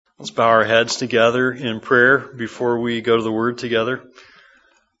Let's bow our heads together in prayer before we go to the Word together.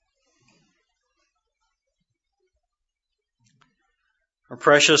 Our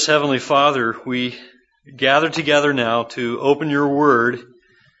precious Heavenly Father, we gather together now to open Your Word,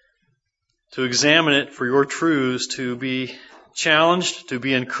 to examine it for Your truths, to be challenged, to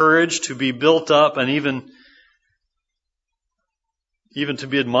be encouraged, to be built up, and even to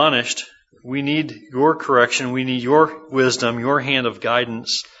be admonished. We need Your correction. We need Your wisdom, Your hand of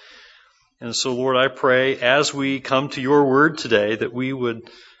guidance. And so, Lord, I pray as we come to Your Word today that we would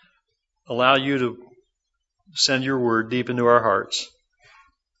allow You to send Your Word deep into our hearts.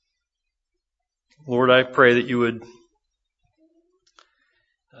 Lord, I pray that You would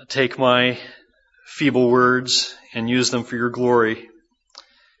take my feeble words and use them for Your glory.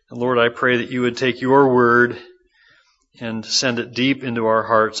 And Lord, I pray that You would take Your Word and send it deep into our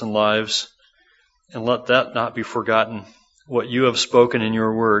hearts and lives, and let that not be forgotten. What You have spoken in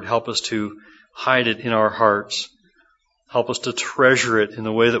Your Word, help us to hide it in our hearts. Help us to treasure it in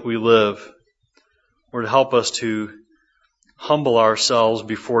the way that we live. Lord, help us to humble ourselves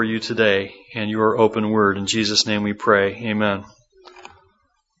before You today and Your open Word. In Jesus' name we pray. Amen.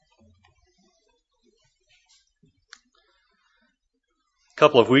 A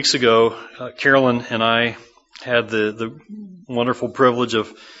couple of weeks ago, Carolyn and I had the wonderful privilege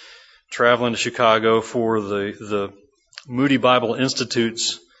of traveling to Chicago for the Moody Bible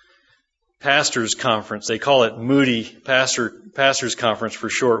Institute's Pastors Conference. They call it Moody Pastors Conference for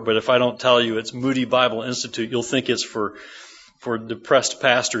short, but if I don't tell you it's Moody Bible Institute, you'll think it's for depressed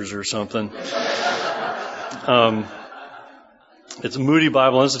pastors or something. It's Moody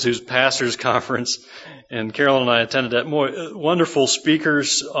Bible Institute's Pastors Conference, and Carolyn and I attended that. Wonderful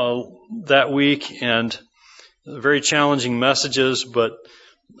speakers that week, and very challenging messages, but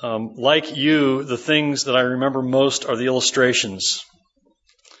like you, the things that I remember most are the illustrations.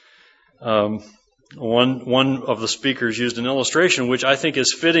 One of the speakers used an illustration which I think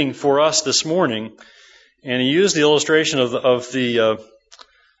is fitting for us this morning, and he used the illustration of the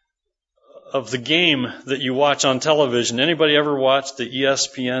game that you watch on television. Anybody ever watch the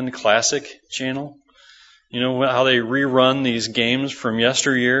ESPN Classic channel? You know how they rerun these games from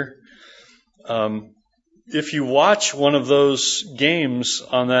yesteryear? If you watch one of those games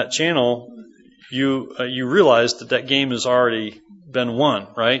on that channel, you realize that game has already been won,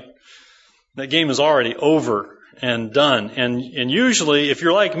 right? That game is already over and done. And usually, if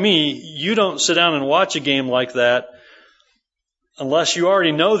you're like me, you don't sit down and watch a game like that unless you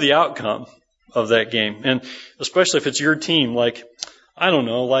already know the outcome of that game. And especially if it's your team, like, I don't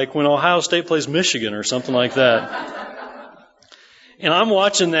know, like when Ohio State plays Michigan or something like that. And I'm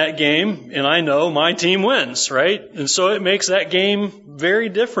watching that game, and I know my team wins, right? And so it makes that game very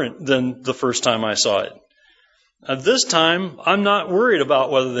different than the first time I saw it. This time, I'm not worried about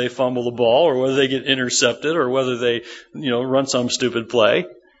whether they fumble the ball or whether they get intercepted or whether they, run some stupid play,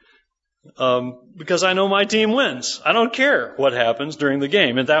 because I know my team wins. I don't care what happens during the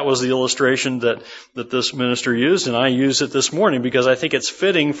game. And that was the illustration that this minister used, and I used it this morning because I think it's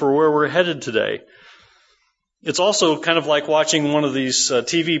fitting for where we're headed today. It's also kind of like watching one of these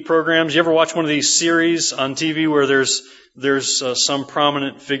TV programs. You ever watch one of these series on TV where there's some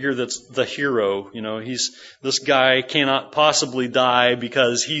prominent figure that's the hero? This guy cannot possibly die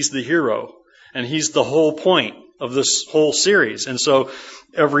because he's the hero, and he's the whole point of this whole series. And so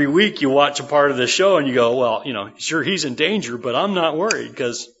every week you watch a part of the show and you go, well, sure, he's in danger, but I'm not worried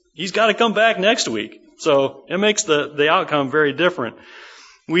because he's got to come back next week. So it makes the outcome very different.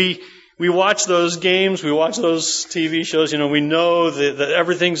 We watch those games, we watch those TV shows, we know that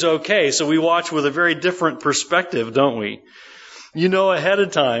everything's okay. So we watch with a very different perspective, don't we? You know ahead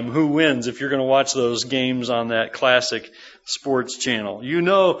of time who wins if you're going to watch those games on that classic sports channel. You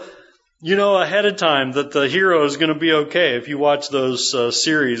know ahead of time that the hero is going to be okay if you watch those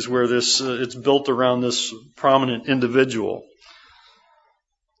series where it's built around this prominent individual.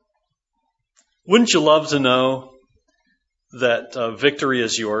 Wouldn't you love to know that victory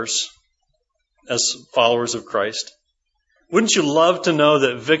is yours as followers of Christ? Wouldn't you love to know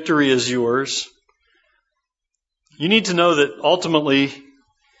that victory is yours? You need to know that ultimately,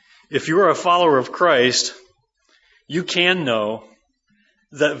 if you are a follower of Christ, you can know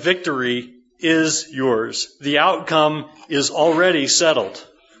that victory is yours. The outcome is already settled.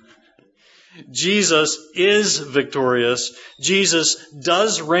 Jesus is victorious. Jesus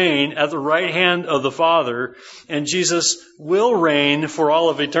does reign at the right hand of the Father, and Jesus will reign for all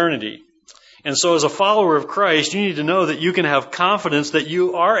of eternity. And so as a follower of Christ, you need to know that you can have confidence that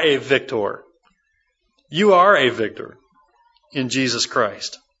you are a victor. You are a victor in Jesus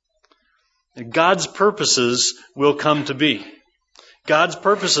Christ. And God's purposes will come to be. God's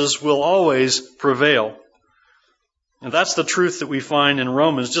purposes will always prevail. And that's the truth that we find in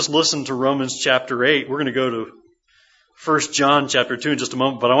Romans. Just listen to Romans chapter 8. We're going to go to 1 John chapter 2 in just a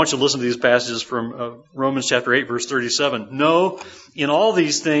moment, but I want you to listen to these passages from Romans chapter 8, verse 37. No, in all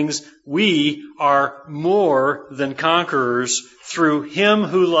these things we are more than conquerors through Him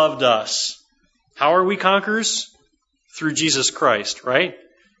who loved us. How are we conquerors? Through Jesus Christ, right?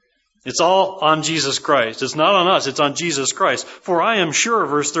 It's all on Jesus Christ. It's not on us, it's on Jesus Christ. For I am sure,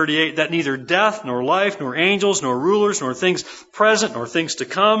 verse 38, that neither death, nor life, nor angels, nor rulers, nor things present, nor things to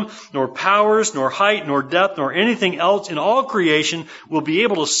come, nor powers, nor height, nor depth, nor anything else in all creation will be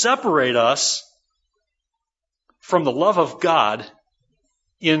able to separate us from the love of God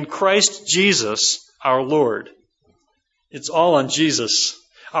in Christ Jesus our Lord. It's all on Jesus.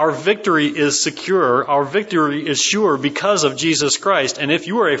 Our victory is secure. Our victory is sure because of Jesus Christ. And if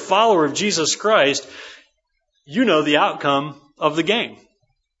you are a follower of Jesus Christ, you know the outcome of the game.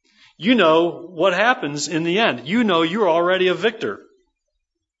 You know what happens in the end. You know you're already a victor.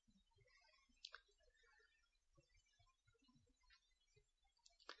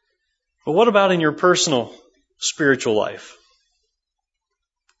 But what about in your personal spiritual life?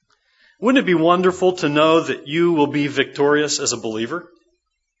 Wouldn't it be wonderful to know that you will be victorious as a believer?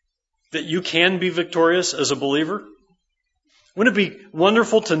 That you can be victorious as a believer? Wouldn't it be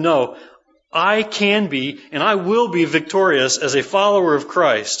wonderful to know I can be and I will be victorious as a follower of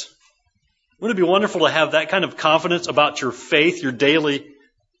Christ? Wouldn't it be wonderful to have that kind of confidence about your faith, your daily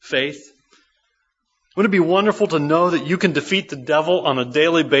faith? Wouldn't it be wonderful to know that you can defeat the devil on a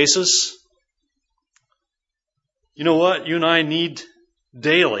daily basis? You know what? You and I need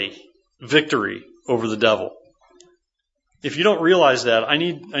daily victory over the devil. If you don't realize that, I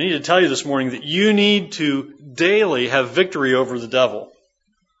need to tell you this morning that you need to daily have victory over the devil.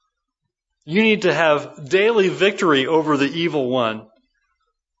 You need to have daily victory over the evil one.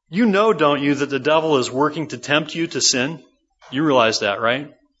 You know, don't you, that the devil is working to tempt you to sin? You realize that,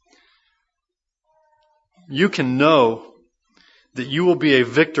 right? You can know that you will be a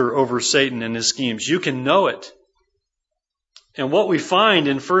victor over Satan and his schemes. You can know it. And what we find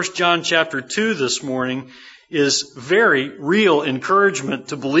in 1 John chapter 2 this morning is very real encouragement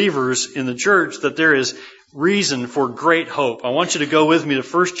to believers in the church that there is reason for great hope. I want you to go with me to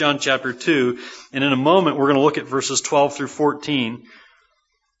 1 John chapter 2, and in a moment we're going to look at verses 12 through 14.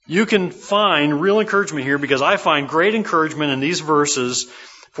 You can find real encouragement here because I find great encouragement in these verses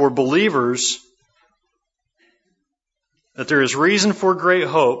for believers that there is reason for great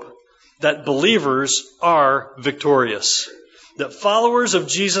hope, that believers are victorious, that followers of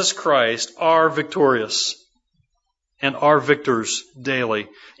Jesus Christ are victorious and are victors daily.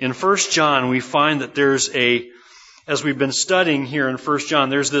 In 1 John, we find that as we've been studying here in 1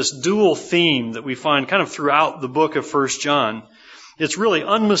 John, there's this dual theme that we find kind of throughout the book of 1 John. It's really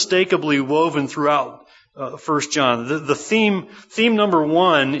unmistakably woven throughout 1 John. The theme number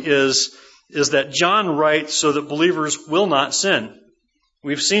one is that John writes so that believers will not sin.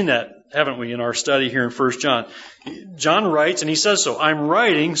 We've seen that, haven't we, in our study here in 1 John. John writes, and he says so, I'm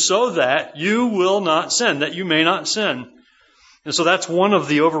writing so that you will not sin, that you may not sin. And so that's one of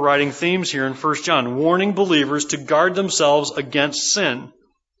the overriding themes here in 1 John, warning believers to guard themselves against sin.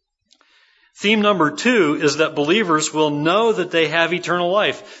 Theme number two is that believers will know that they have eternal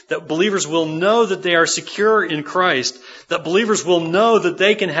life, that believers will know that they are secure in Christ, that believers will know that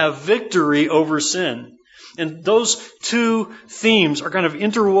they can have victory over sin. And those two themes are kind of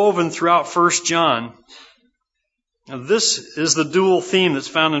interwoven throughout 1 John. Now, this is the dual theme that's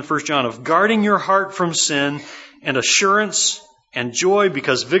found in 1 John of guarding your heart from sin and assurance and joy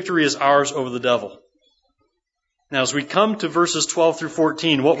because victory is ours over the devil. Now, as we come to verses 12 through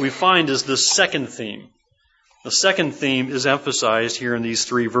 14, what we find is the second theme. The second theme is emphasized here in these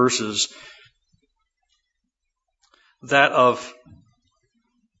three verses. That of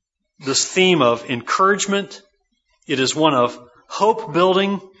this theme of encouragement. It is one of hope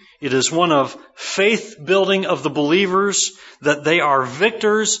building. It is one of faith building of the believers that they are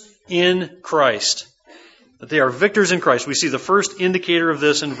victors in Christ. That they are victors in Christ. We see the first indicator of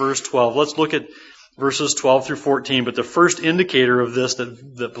this in verse 12. Let's look at verses 12 through 14. But the first indicator of this,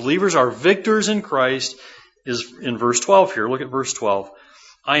 that believers are victors in Christ, is in verse 12 here. Look at verse 12.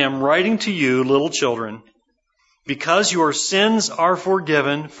 I am writing to you, little children, because your sins are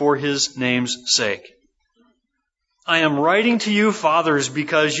forgiven for His name's sake. I am writing to you, fathers,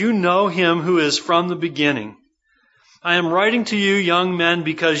 because you know Him who is from the beginning. I am writing to you, young men,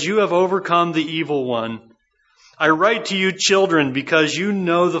 because you have overcome the evil one. I write to you, children, because you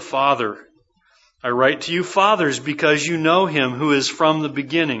know the Father. I write to you, fathers, because you know Him who is from the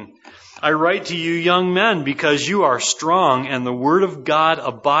beginning. I write to you, young men, because you are strong, and the word of God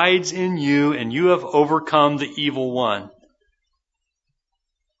abides in you, and you have overcome the evil one.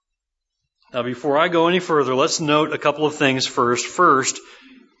 Now, before I go any further, let's note a couple of things first. First,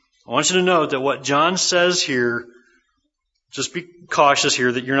 I want you to note that what John says here, just be cautious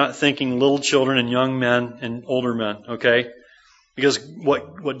here that you're not thinking little children and young men and older men, okay? Because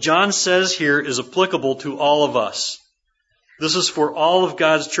what John says here is applicable to all of us. This is for all of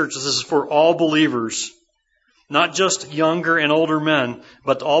God's church. This is for all believers. Not just younger and older men,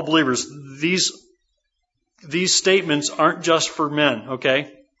 but all believers. These statements aren't just for men,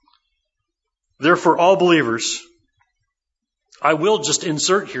 okay? They're for all believers. I will just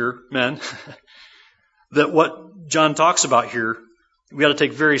insert here, men, that what John talks about here, we got to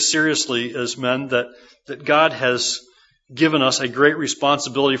take very seriously as men, that God has given us a great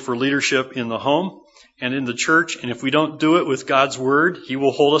responsibility for leadership in the home and in the church. And if we don't do it with God's word, He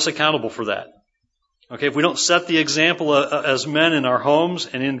will hold us accountable for that. Okay, if we don't set the example as men in our homes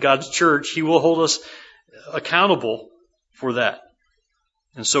and in God's church, He will hold us accountable for that.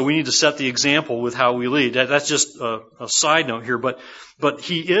 And so we need to set the example with how we lead. That's just a side note here, but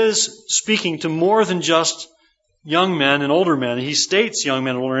He is speaking to more than just young men and older men. He states young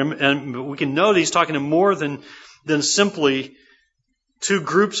men and older men, and we can know that He's talking to more than simply two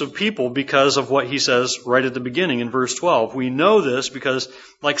groups of people because of what He says right at the beginning in verse 12. We know this because,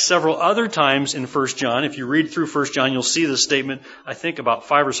 like several other times in 1 John, if you read through 1 John, you'll see this statement, I think about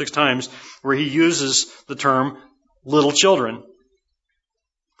 5 or 6 times, where He uses the term little children.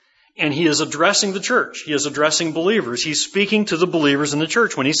 And He is addressing the church. He is addressing believers. He's speaking to the believers in the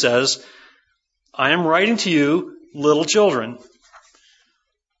church when He says, I am writing to you, little children.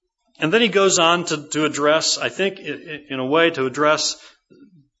 And then He goes on to address, I think, in a way, to address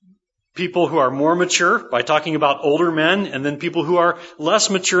people who are more mature by talking about older men, and then people who are less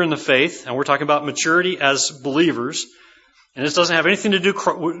mature in the faith. And we're talking about maturity as believers. And this doesn't have anything to do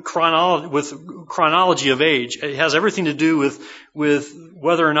with chronology of age. It has everything to do with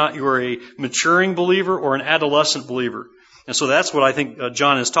whether or not you are a maturing believer or an adolescent believer. And so that's what I think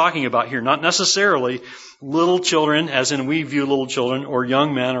John is talking about here. Not necessarily little children, as in we view little children, or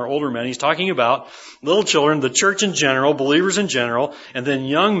young men or older men. He's talking about little children, the church in general, believers in general, and then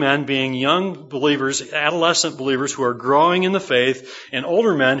young men being young believers, adolescent believers who are growing in the faith, and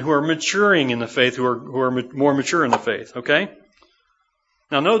older men who are maturing in the faith, who are more mature in the faith. Okay?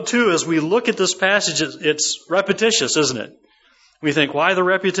 Now note too, as we look at this passage, it's repetitious, isn't it? We think, why the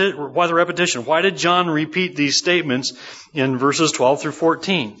repetition? Why did John repeat these statements in verses 12 through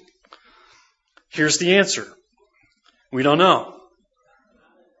 14? Here's the answer. We don't know.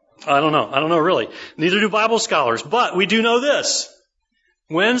 I don't know really. Neither do Bible scholars. But we do know this.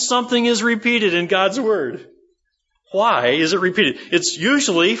 When something is repeated in God's Word, why is it repeated? It's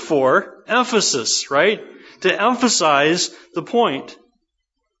usually for emphasis, right? To emphasize the point.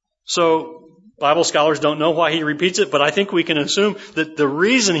 So, Bible scholars don't know why He repeats it, but I think we can assume that the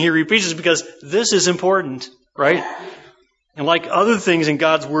reason He repeats it is because this is important, right? And like other things in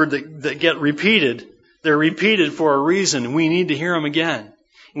God's Word that get repeated, they're repeated for a reason. We need to hear them again.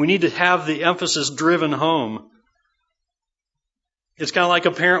 We need to have the emphasis driven home. It's kind of like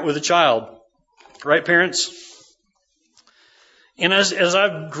a parent with a child. Right, parents? And as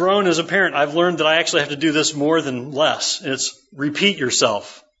I've grown as a parent, I've learned that I actually have to do this more than less. It's repeat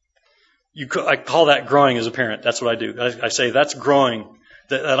yourself. I call that growing as a parent. That's what I do. I say that's growing,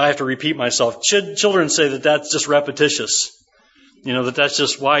 that I have to repeat myself. Children say that that's just repetitious. You know, that's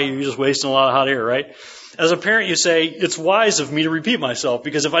just why you're just wasting a lot of hot air, right? As a parent, you say, it's wise of me to repeat myself,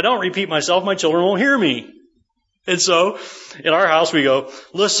 because if I don't repeat myself, my children won't hear me. And so, in our house, we go,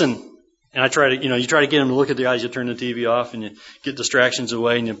 listen. And I try to, you try to get them to look at the eyes. You turn the TV off and you get distractions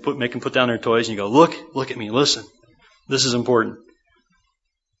away and you make them put down their toys and you go, look at me, listen. This is important.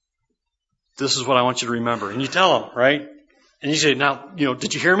 This is what I want you to remember. And you tell them, right? And you say, now,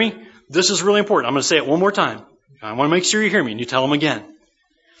 did you hear me? This is really important. I'm going to say it one more time. I want to make sure you hear me. And you tell them again.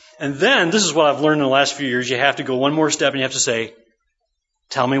 And then, this is what I've learned in the last few years. You have to go one more step and you have to say,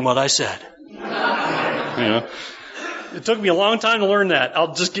 tell me what I said. It took me a long time to learn that.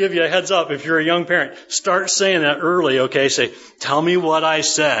 I'll just give you a heads up if you're a young parent. Start saying that early, okay? Say, tell me what I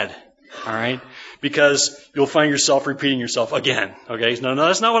said. All right? Because you'll find yourself repeating yourself again. Okay? No,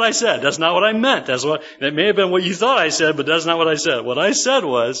 that's not what I said. That's not what I meant. That may have been what you thought I said, but that's not what I said. What I said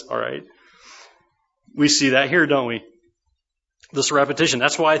was, all right. We see that here, don't we? This repetition.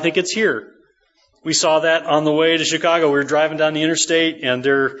 That's why I think it's here. We saw that on the way to Chicago. We were driving down the interstate, and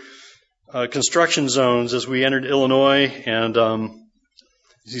there are construction zones as we entered Illinois, and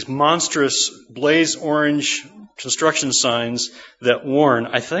these monstrous blaze orange construction signs that warn.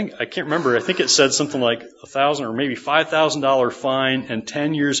 I can't remember. I think it said something like $1,000 or maybe $5,000 fine and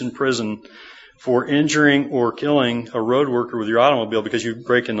 10 years in prison for injuring or killing a road worker with your automobile because you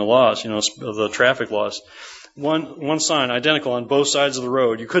break in the laws, the traffic laws. One sign identical on both sides of the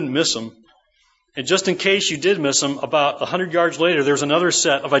road. You couldn't miss them. And just in case you did miss them, about 100 yards later, there's another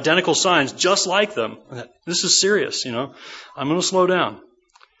set of identical signs just like them. This is serious, I'm going to slow down.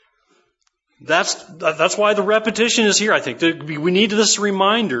 That's why the repetition is here, I think. We need this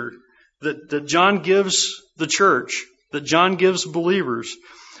reminder that John gives the church, that John gives believers.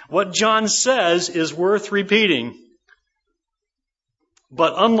 What John says is worth repeating.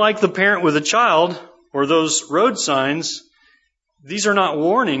 But unlike the parent with a child, or those road signs, these are not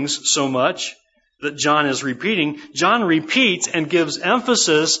warnings so much that John is repeating. John repeats and gives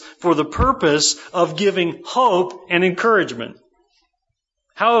emphasis for the purpose of giving hope and encouragement.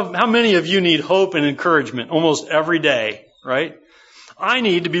 How many of you need hope and encouragement almost every day, right? I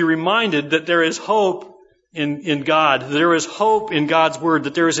need to be reminded that there is hope in God. There is hope in God's Word,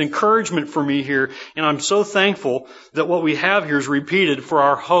 that there is encouragement for me here. And I'm so thankful that what we have here is repeated for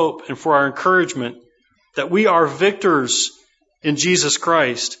our hope and for our encouragement, that we are victors in Jesus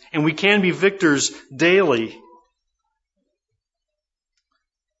Christ, and we can be victors daily.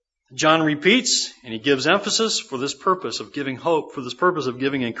 John repeats, and he gives emphasis for this purpose of giving hope, for this purpose of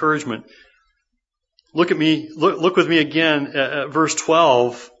giving encouragement. Look with me again at verse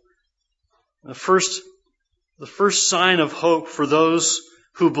 12. The first sign of hope for those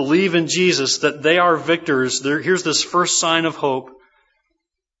who believe in Jesus, that they are victors. Here's this first sign of hope.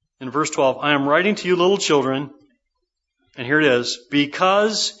 In verse 12, I am writing to you, little children, and here it is,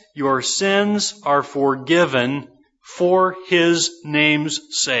 because your sins are forgiven for His name's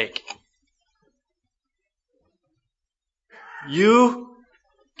sake. You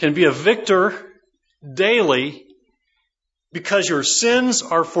can be a victor daily because your sins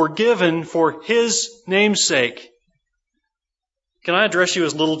are forgiven for His name's sake. Can I address you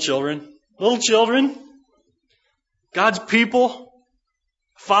as little children? Little children, God's people,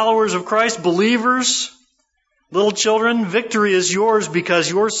 followers of Christ, believers, little children, victory is yours because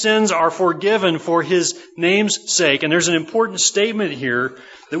your sins are forgiven for His name's sake. And there's an important statement here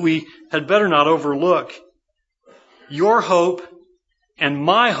that we had better not overlook. Your hope and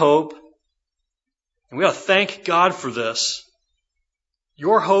my hope, and we ought to thank God for this,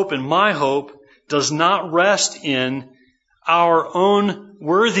 your hope and my hope does not rest in our own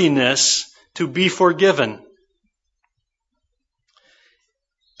worthiness to be forgiven.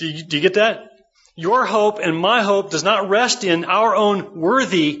 Do you get that? Your hope and my hope does not rest in our own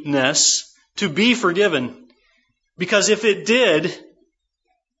worthiness to be forgiven. Because if it did,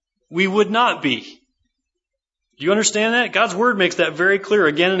 we would not be. Do you understand that? God's Word makes that very clear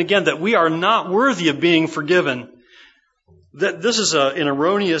again and again, that we are not worthy of being forgiven. That this is an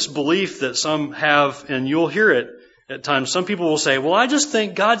erroneous belief that some have, and you'll hear it at times. Some people will say, well, I just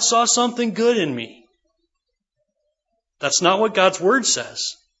think God saw something good in me. That's not what God's Word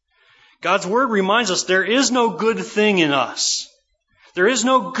says. God's Word reminds us there is no good thing in us. There is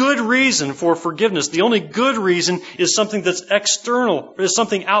no good reason for forgiveness. The only good reason is something that's external, is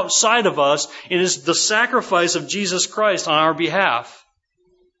something outside of us, and is the sacrifice of Jesus Christ on our behalf.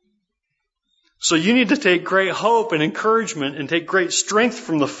 So you need to take great hope and encouragement and take great strength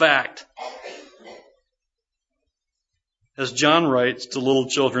from the fact, as John writes to little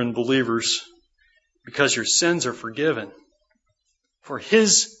children, believers, because your sins are forgiven. For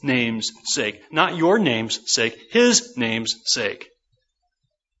His name's sake. Not your name's sake. His name's sake.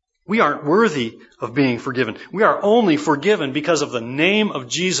 We aren't worthy of being forgiven. We are only forgiven because of the name of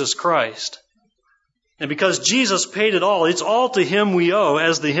Jesus Christ. And because Jesus paid it all, it's all to Him we owe.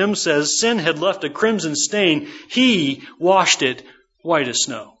 As the hymn says, sin had left a crimson stain. He washed it white as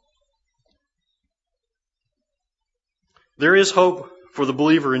snow. There is hope for the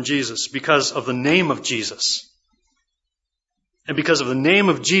believer in Jesus because of the name of Jesus. And because of the name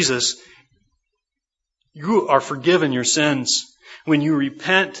of Jesus, you are forgiven your sins when you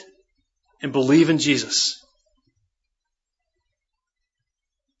repent and believe in Jesus.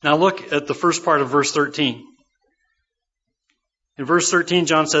 Now look at the first part of verse 13. In verse 13,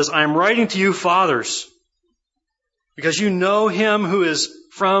 John says, I am writing to you, fathers, because you know Him who is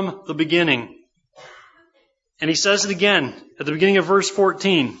from the beginning. And he says it again at the beginning of verse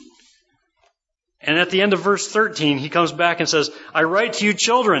 14. And at the end of verse 13, he comes back and says, I write to you,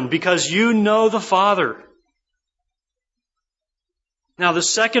 children, because you know the Father. Now, the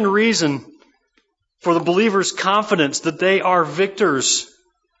second reason for the believer's confidence that they are victors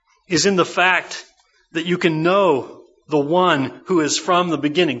is in the fact that you can know the one who is from the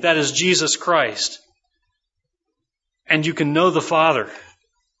beginning. That is Jesus Christ. And you can know the Father.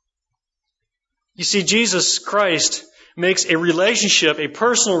 You see, Jesus Christ makes a relationship, a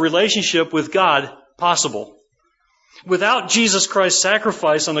personal relationship with God possible. Without Jesus Christ's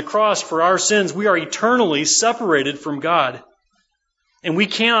sacrifice on the cross for our sins, we are eternally separated from God. And we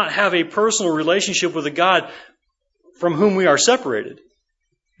cannot have a personal relationship with a God from whom we are separated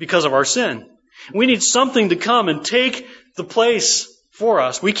because of our sin. We need something to come and take the place for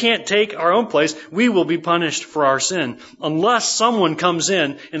us. We can't take our own place. We will be punished for our sin unless someone comes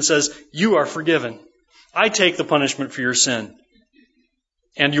in and says, you are forgiven. I take the punishment for your sin.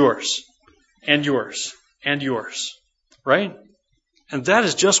 And yours. And yours. And yours. Right? And that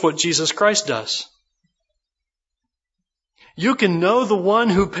is just what Jesus Christ does. You can know the one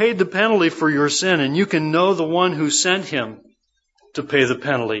who paid the penalty for your sin, and you can know the one who sent him to pay the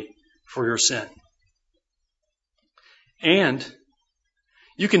penalty for your sin. And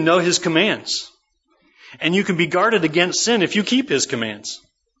you can know his commands. And you can be guarded against sin if you keep his commands.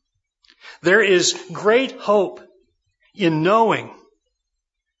 There is great hope in knowing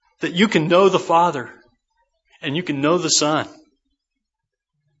that you can know the Father and you can know the Son.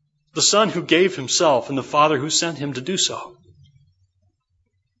 The Son who gave himself and the Father who sent him to do so.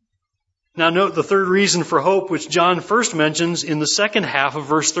 Now note the third reason for hope, which John first mentions in the second half of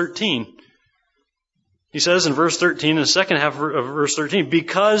verse 13. He says in verse 13, in the second half of verse 13,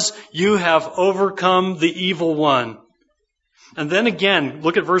 because you have overcome the evil one. And then again,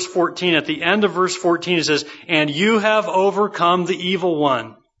 look at verse 14. At the end of verse 14, it says, and you have overcome the evil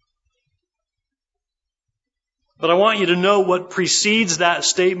one. But I want you to know what precedes that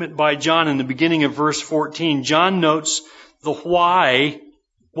statement by John in the beginning of verse 14. John notes the why.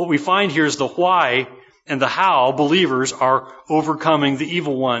 What we find here is the why and the how believers are overcoming the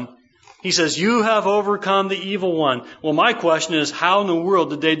evil one. He says, you have overcome the evil one. Well, my question is, how in the world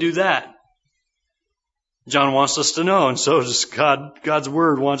did they do that? John wants us to know, and so does God's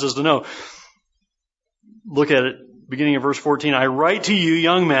Word wants us to know. Look at it, beginning of verse 14. I write to you,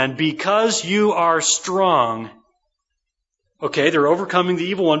 young men, because you are strong. Okay, they're overcoming the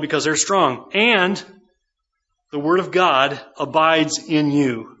evil one because they're strong. And the Word of God abides in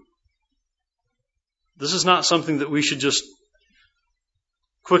you. This is not something that we should just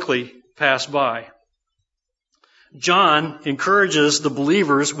quickly pass by. John encourages the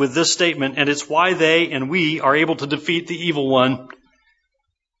believers with this statement, and it's why they and we are able to defeat the evil one.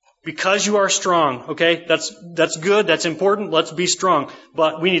 Because you are strong, okay? That's good, that's important, let's be strong.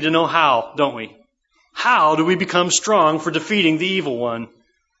 But we need to know how, don't we? How do we become strong for defeating the evil one?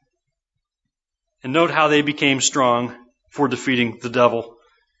 And note how they became strong for defeating the devil.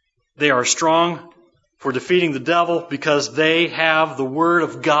 They are strong for defeating the devil because they have the Word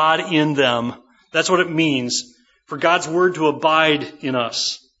of God in them. That's what it means for God's Word to abide in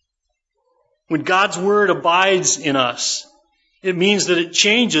us. When God's Word abides in us, it means that it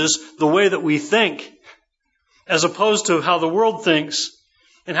changes the way that we think, as opposed to how the world thinks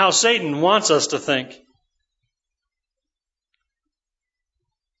and how Satan wants us to think.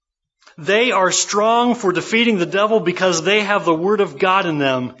 They are strong for defeating the devil because they have the Word of God in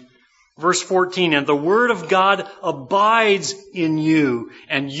them. Verse 14, and the Word of God abides in you,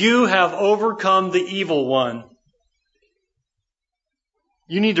 and you have overcome the evil one.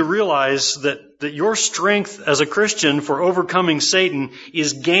 You need to realize that your strength as a Christian for overcoming Satan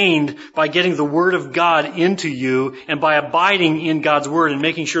is gained by getting the Word of God into you and by abiding in God's Word and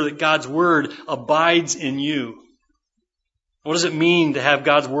making sure that God's Word abides in you. What does it mean to have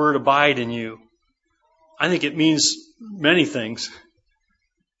God's Word abide in you? I think it means many things.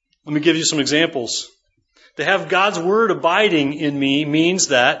 Let me give you some examples. To have God's Word abiding in me means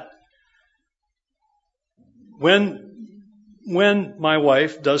that when my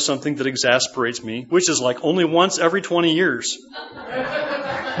wife does something that exasperates me, which is like only once every 20 years,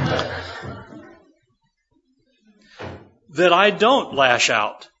 that I don't lash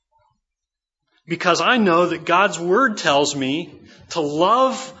out. Because I know that God's Word tells me to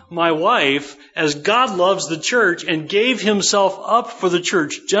love my wife as God loves the church and gave Himself up for the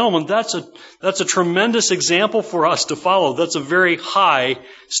church. Gentlemen, that's a tremendous example for us to follow. That's a very high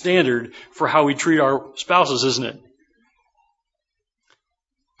standard for how we treat our spouses, isn't it?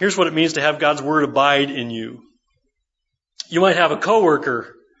 Here's what it means to have God's Word abide in you. You might have a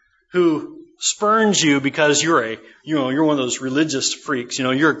coworker who spurns you because you're one of those religious freaks.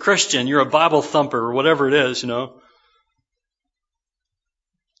 You're a Christian, you're a Bible thumper, or whatever it is,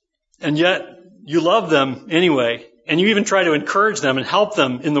 And yet, you love them anyway, And you even try to encourage them and help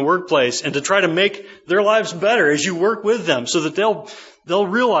them in the workplace and to try to make their lives better as you work with them so that they'll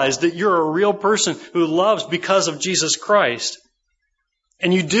realize that you're a real person who loves because of Jesus Christ.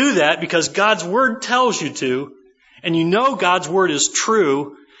 And you do that because God's Word tells you to, and you know God's Word is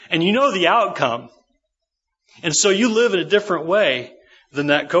true, and you know the outcome. And so you live in a different way than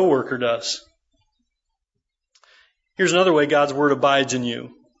that coworker does. Here's another way God's Word abides in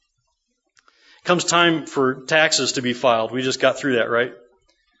you. Comes time for taxes to be filed. We just got through that, right?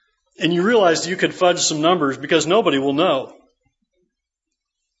 And you realized you could fudge some numbers because nobody will know.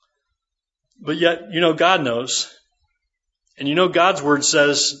 But yet, you know God knows. And you know God's Word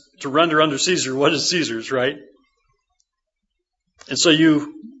says to render unto Caesar what is Caesar's, right? And so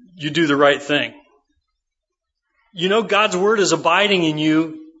you do the right thing. You know God's Word is abiding in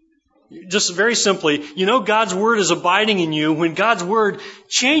you. Just very simply, you know God's Word is abiding in you when God's Word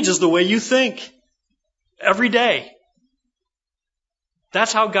changes the way you think every day.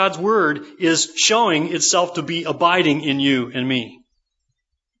 That's how God's Word is showing itself to be abiding in you and me.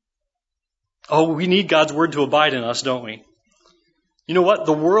 Oh, we need God's Word to abide in us, don't we? You know what?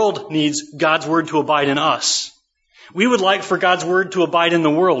 The world needs God's Word to abide in us. We would like for God's Word to abide in the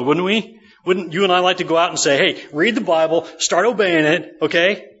world, wouldn't we? Wouldn't you and I like to go out and say, hey, read the Bible, start obeying it,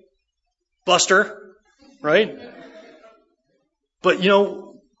 okay? Buster, right? But you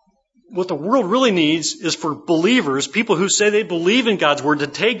know, what the world really needs is for believers, people who say they believe in God's Word, to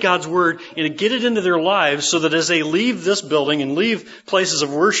take God's Word and to get it into their lives so that as they leave this building and leave places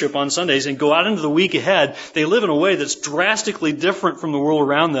of worship on Sundays and go out into the week ahead, they live in a way that's drastically different from the world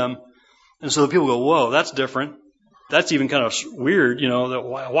around them. And so the people go, whoa, that's different. That's even kind of weird, you know, that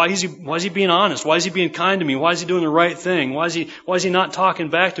why is he being honest? Why is he being kind to me? Why is he doing the right thing? Why is he not talking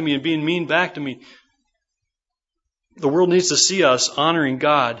back to me and being mean back to me? The world needs to see us honoring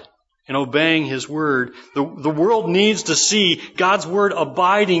God and obeying His Word. The world needs to see God's Word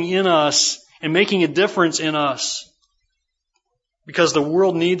abiding in us and making a difference in us. Because the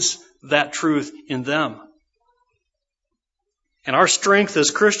world needs that truth in them. And our strength as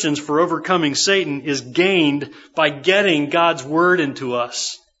Christians for overcoming Satan is gained by getting God's Word into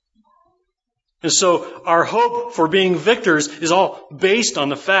us. And so our hope for being victors is all based on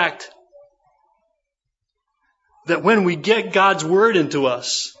the fact that when we get God's Word into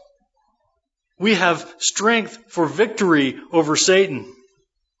us, we have strength for victory over Satan.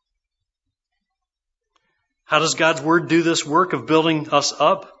 How does God's Word do this work of building us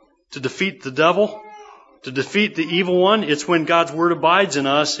up to defeat the devil? To defeat the evil one? It's when God's Word abides in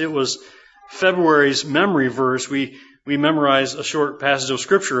us. It was February's memory verse. We memorize a short passage of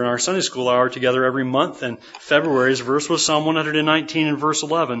Scripture in our Sunday school hour together every month, and February's verse was Psalm 119 and verse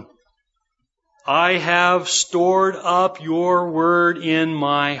 11. I have stored up your word in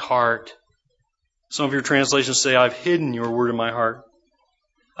my heart. Some of your translations say, I've hidden your word in my heart.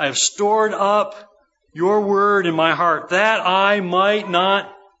 I have stored up your word in my heart, that I might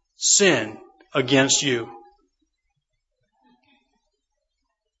not sin against you.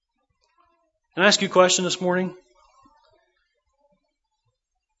 Can I ask you a question this morning?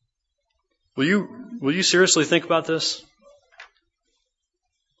 Will you seriously think about this?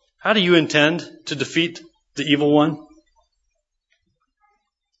 How do you intend to defeat the evil one?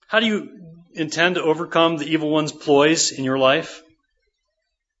 How do you intend to overcome the evil one's ploys in your life?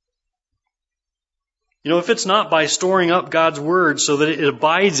 You know, if it's not by storing up God's Word so that it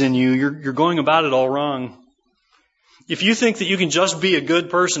abides in you, you're going about it all wrong. If you think that you can just be a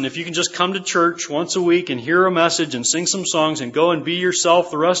good person, if you can just come to church once a week and hear a message and sing some songs and go and be yourself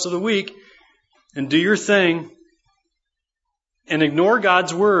the rest of the week and do your thing and ignore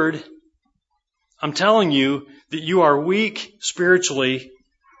God's Word, I'm telling you that you are weak spiritually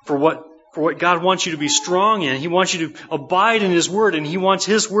for what God wants you to be strong in. He wants you to abide in His Word, and He wants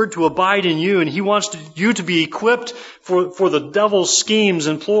His Word to abide in you, and He wants you to be equipped for the devil's schemes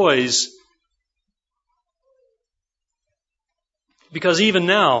and ploys. Because even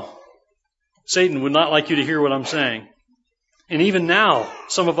now, Satan would not like you to hear what I'm saying. And even now,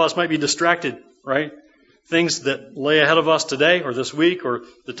 some of us might be distracted, right? Things that lay ahead of us today or this week or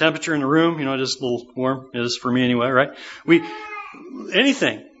the temperature in the room, you know, it is a little warm. It is for me anyway, right?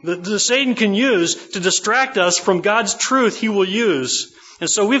 Anything that Satan can use to distract us from God's truth, he will use. And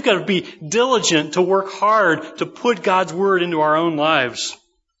so we've got to be diligent to work hard to put God's Word into our own lives.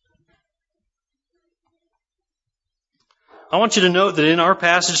 I want you to note that in our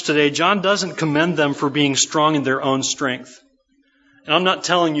passage today, John doesn't commend them for being strong in their own strength. And I'm not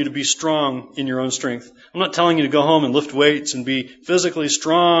telling you to be strong in your own strength. I'm not telling you to go home and lift weights and be physically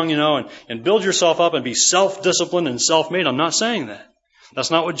strong, and build yourself up and be self-disciplined and self-made. I'm not saying that. That's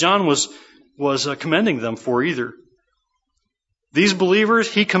not what John was commending them for either. These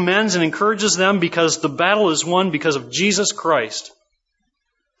believers, He commends and encourages them because the battle is won because of Jesus Christ.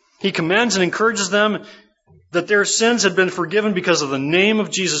 He commends and encourages them that their sins had been forgiven because of the name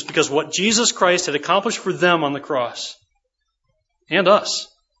of Jesus, because what Jesus Christ had accomplished for them on the cross. And us.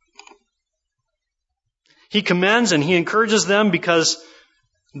 He commends and He encourages them because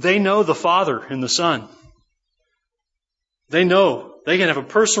they know the Father and the Son. They know they can have a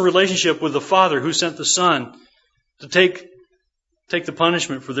personal relationship with the Father who sent the Son to take the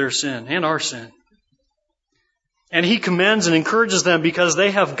punishment for their sin and our sin. And He commends and encourages them because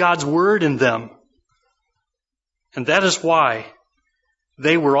they have God's Word in them. And that is why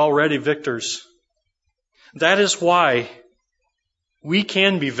they were already victors. That is why we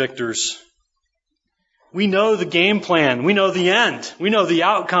can be victors. We know the game plan. We know the end. We know the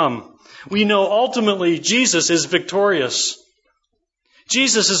outcome. We know ultimately Jesus is victorious.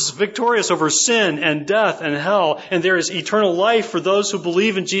 Jesus is victorious over sin and death and hell, and there is eternal life for those who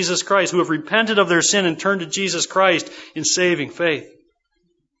believe in Jesus Christ, who have repented of their sin and turned to Jesus Christ in saving faith.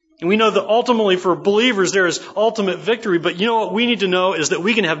 And we know that ultimately for believers there is ultimate victory, but you know what we need to know is that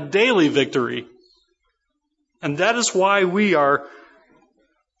we can have daily victory. And that is why we are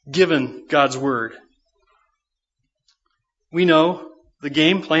given God's Word. We know the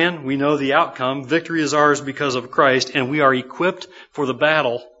game plan, we know the outcome. Victory is ours because of Christ, and we are equipped for the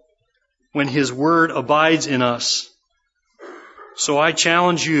battle when His Word abides in us. So I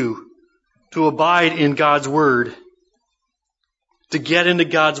challenge you to abide in God's Word, to get into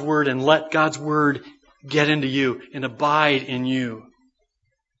God's Word and let God's Word get into you and abide in you.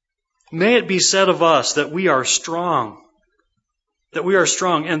 May it be said of us that we are strong,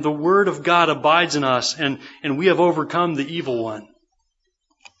 and the Word of God abides in us, and we have overcome the evil one.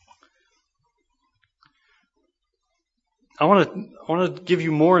 I want to give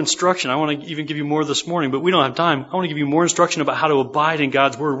you more instruction. I want to even give you more this morning, but we don't have time. I want to give you more instruction about how to abide in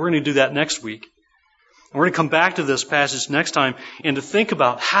God's Word. We're going to do that next week. And we're going to come back to this passage next time and to think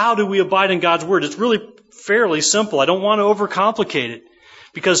about how do we abide in God's Word. It's really fairly simple. I don't want to overcomplicate it,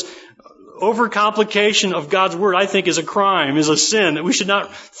 because overcomplication of God's Word, I think, is a crime, is a sin. We should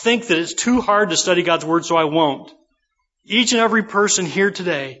not think that it's too hard to study God's Word, so I won't. Each and every person here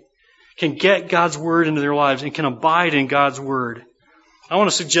today can get God's Word into their lives and can abide in God's Word. I want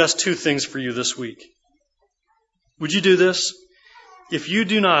to suggest two things for you this week. Would you do this? If you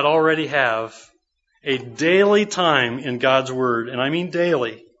do not already have a daily time in God's Word, and I mean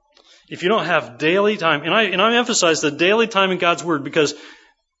daily, if you don't have daily time, and I emphasize the daily time in God's Word because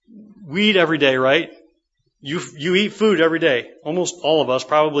we eat every day, right? You eat food every day. Almost all of us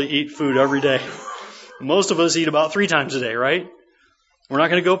probably eat food every day. Most of us eat about 3 times a day, right? We're not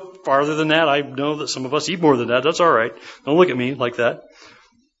going to go farther than that. I know that some of us eat more than that. That's all right. Don't look at me like that.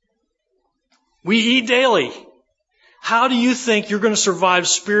 We eat daily. How do you think you're going to survive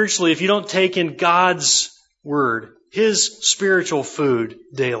spiritually if you don't take in God's Word, His spiritual food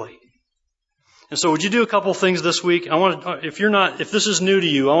daily? And so would you do a couple things this week? If this is new to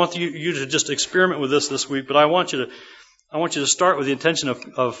you, I want you to just experiment with this week, but I want you to start with the intention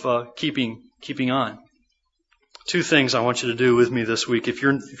of keeping on. 2 things I want you to do with me this week if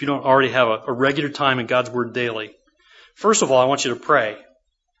you don't already have a regular time in God's Word daily. First of all, I want you to pray.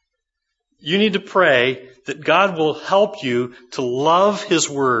 You need to pray that God will help you to love His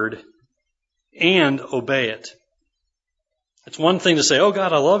Word and obey it. It's one thing to say, "Oh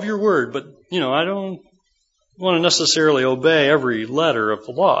God, I love your Word," but I don't want to necessarily obey every letter of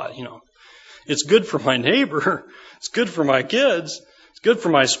the law. It's good for my neighbor, it's good for my kids, it's good for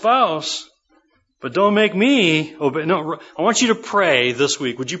my spouse. But don't make me obey. No, I want you to pray this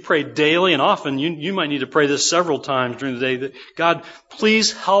week. Would you pray daily? And often you might need to pray this several times during the day. That God,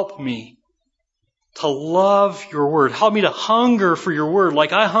 please help me to love your Word. Help me to hunger for your Word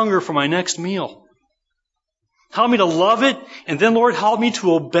like I hunger for my next meal. Help me to love it. And then, Lord, help me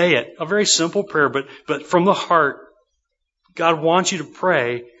to obey it. A very simple prayer, but from the heart. God wants you to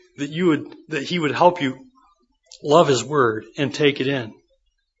pray that He would help you love His Word and take it in.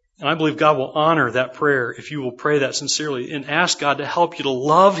 And I believe God will honor that prayer if you will pray that sincerely and ask God to help you to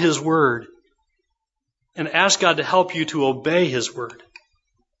love His Word and ask God to help you to obey His Word.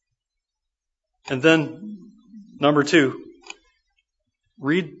 And then, number 2,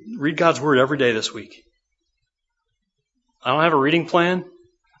 read God's Word every day this week. I don't have a reading plan.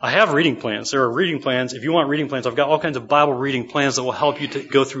 I have reading plans. There are reading plans. If you want reading plans, I've got all kinds of Bible reading plans that will help you to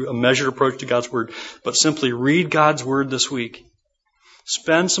go through a measured approach to God's Word. But simply read God's Word this week.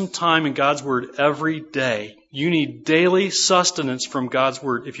 Spend some time in God's Word every day. You need daily sustenance from God's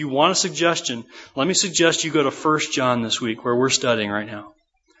Word. If you want a suggestion, let me suggest you go to 1 John this week, where we're studying right now.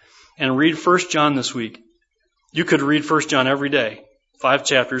 And read 1 John this week. You could read 1 John every day. 5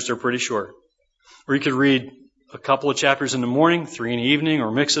 chapters, they're pretty short. Or you could read a couple of chapters in the morning, 3 in the evening,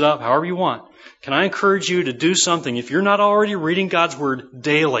 or mix it up, however you want. Can I encourage you to do something? If you're not already reading God's Word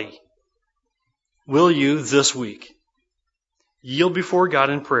daily, will you this week yield before God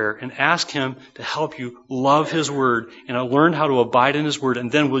in prayer and ask Him to help you love His Word and learn how to abide in His Word?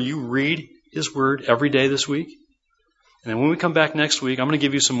 And then will you read His Word every day this week? And then when we come back next week, I'm going to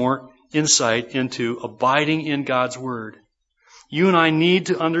give you some more insight into abiding in God's Word. You and I need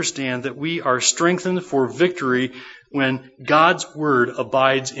to understand that we are strengthened for victory when God's Word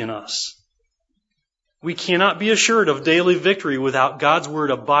abides in us. We cannot be assured of daily victory without God's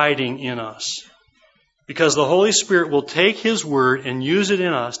Word abiding in us. Because the Holy Spirit will take His Word and use it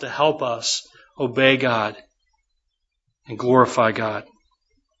in us to help us obey God and glorify God.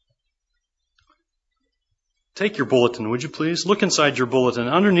 Take your bulletin, would you please? Look inside your bulletin.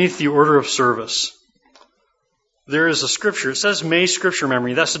 Underneath the order of service, there is a scripture. It says May Scripture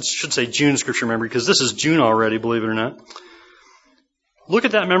Memory. That should say June Scripture Memory, because this is June already, believe it or not. Look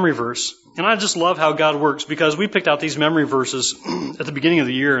at that memory verse. And I just love how God works, because we picked out these memory verses at the beginning of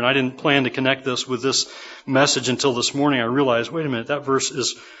the year, and I didn't plan to connect this with this message until this morning. I realized, wait a minute, that verse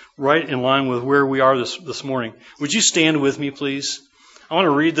is right in line with where we are this morning. Would you stand with me, please? I want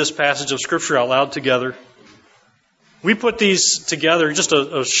to read this passage of Scripture out loud together. We put these together, just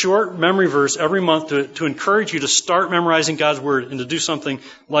a short memory verse every month to encourage you to start memorizing God's Word and to do something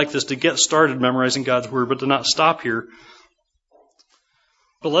like this, to get started memorizing God's Word, but to not stop here.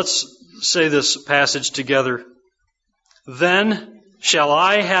 But let's say this passage together. Then shall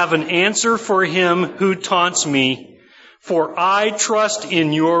I have an answer for him who taunts me, for I trust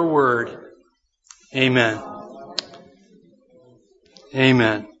in your word. Amen.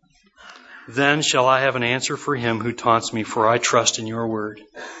 Amen. Then shall I have an answer for him who taunts me, for I trust in your word.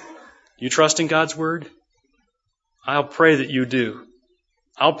 You trust in God's word? I'll pray that you do.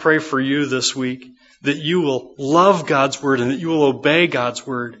 I'll pray for you this week that you will love God's word and that you will obey God's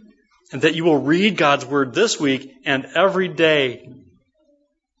word and that you will read God's word this week and every day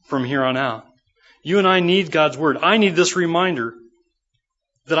from here on out. You and I need God's word. I need this reminder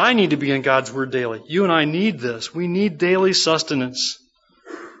that I need to be in God's word daily. You and I need this. We need daily sustenance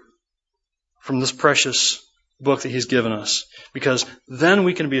from this precious book that He's given us, because then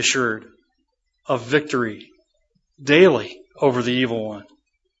we can be assured of victory daily over the evil one.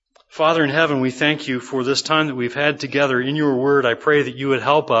 Father in heaven, we thank you for this time that we've had together in your word. I pray that you would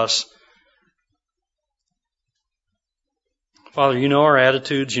help us. Father, you know our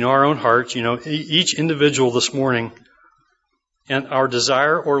attitudes, you know our own hearts, you know each individual this morning and our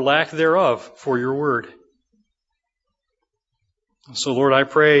desire or lack thereof for your word. So, Lord, I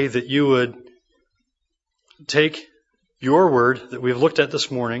pray that you would take your word that we've looked at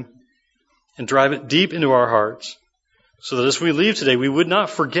this morning and drive it deep into our hearts, so that as we leave today, we would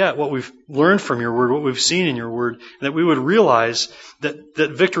not forget what we've learned from your word, what we've seen in your word, and that we would realize that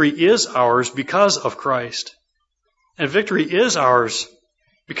victory is ours because of Christ. And victory is ours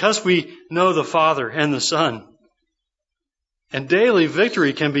because we know the Father and the Son. And daily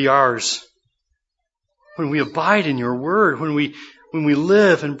victory can be ours when we abide in your word, when we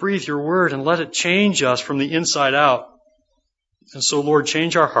live and breathe your word and let it change us from the inside out. And so, Lord,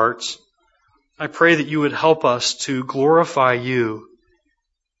 change our hearts. I pray that you would help us to glorify you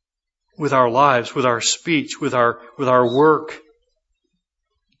with our lives, with our speech, with our work,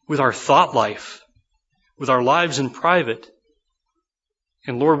 with our thought life, with our lives in private.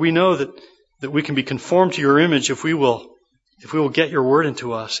 And Lord, we know that we can be conformed to your image if we will get your word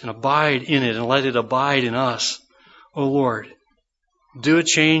into us and abide in it and let it abide in us. Oh Lord, do a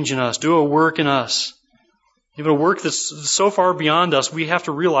change in us, do a work in us. Even a work that's so far beyond us, we have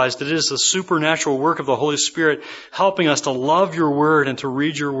to realize that it is the supernatural work of the Holy Spirit helping us to love your word and to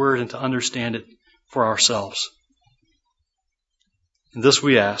read your word and to understand it for ourselves. And this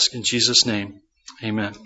we ask in Jesus' name. Amen.